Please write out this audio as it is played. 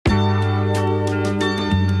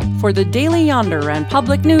For the Daily Yonder and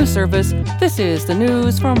Public News Service, this is the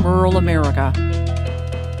news from rural America.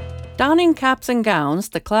 Donning caps and gowns,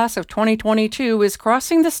 the class of 2022 is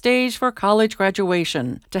crossing the stage for college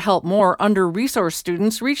graduation. To help more under-resourced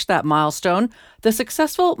students reach that milestone, the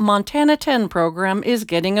successful Montana 10 program is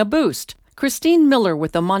getting a boost. Christine Miller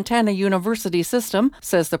with the Montana University System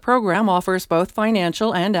says the program offers both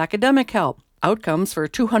financial and academic help. Outcomes for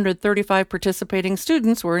 235 participating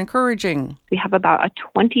students were encouraging. We have about a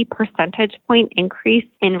 20 percentage point increase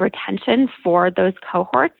in retention for those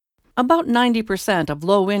cohorts. About 90% of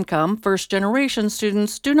low-income, first-generation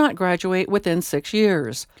students do not graduate within 6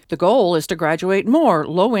 years. The goal is to graduate more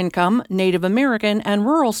low-income, Native American, and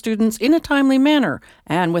rural students in a timely manner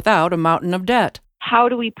and without a mountain of debt. How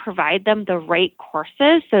do we provide them the right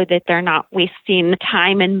courses so that they're not wasting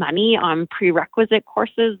time and money on prerequisite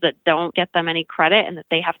courses that don't get them any credit and that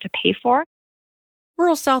they have to pay for?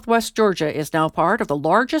 Rural Southwest Georgia is now part of the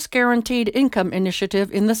largest guaranteed income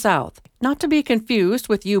initiative in the South. Not to be confused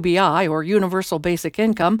with UBI or Universal Basic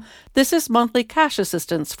Income, this is monthly cash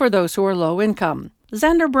assistance for those who are low income.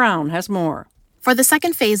 Xander Brown has more. For the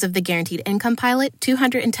second phase of the Guaranteed Income Pilot,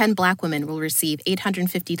 210 Black women will receive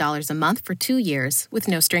 $850 a month for 2 years with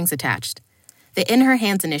no strings attached. The In Her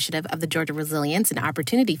Hands initiative of the Georgia Resilience and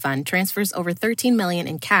Opportunity Fund transfers over $13 million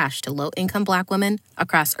in cash to low-income Black women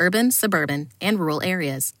across urban, suburban, and rural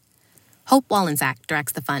areas. Hope Wallensack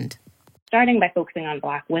directs the fund. Starting by focusing on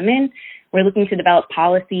Black women, we're looking to develop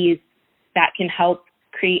policies that can help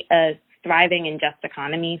create a thriving and just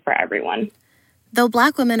economy for everyone. Though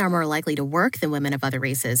Black women are more likely to work than women of other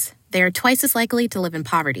races, they are twice as likely to live in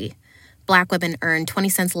poverty. Black women earn 20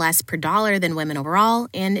 cents less per dollar than women overall,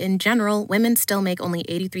 and in general, women still make only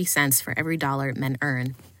 83 cents for every dollar men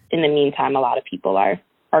earn. In the meantime, a lot of people are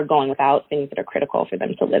going without things that are critical for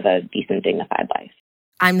them to live a decent, dignified life.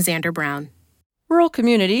 I'm Xander Brown. Rural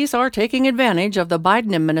communities are taking advantage of the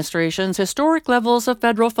Biden administration's historic levels of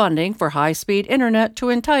federal funding for high-speed internet to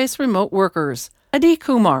entice remote workers. Adi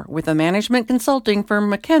Kumar with the management consulting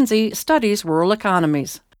firm McKinsey studies rural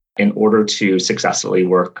economies. In order to successfully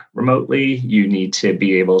work remotely, you need to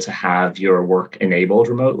be able to have your work enabled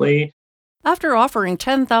remotely. After offering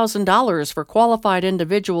 $10,000 for qualified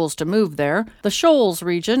individuals to move there, the Shoals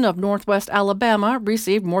region of northwest Alabama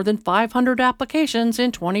received more than 500 applications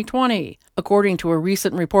in 2020. According to a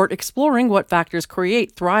recent report exploring what factors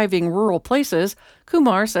create thriving rural places,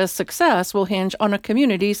 Kumar says success will hinge on a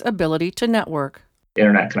community's ability to network.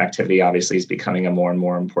 Internet connectivity obviously is becoming a more and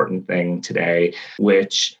more important thing today,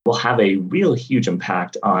 which will have a real huge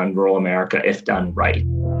impact on rural America if done right.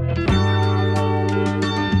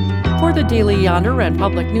 For the Daily Yonder and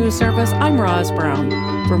Public News Service, I'm Roz Brown.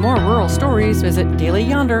 For more rural stories, visit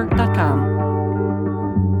dailyyonder.com.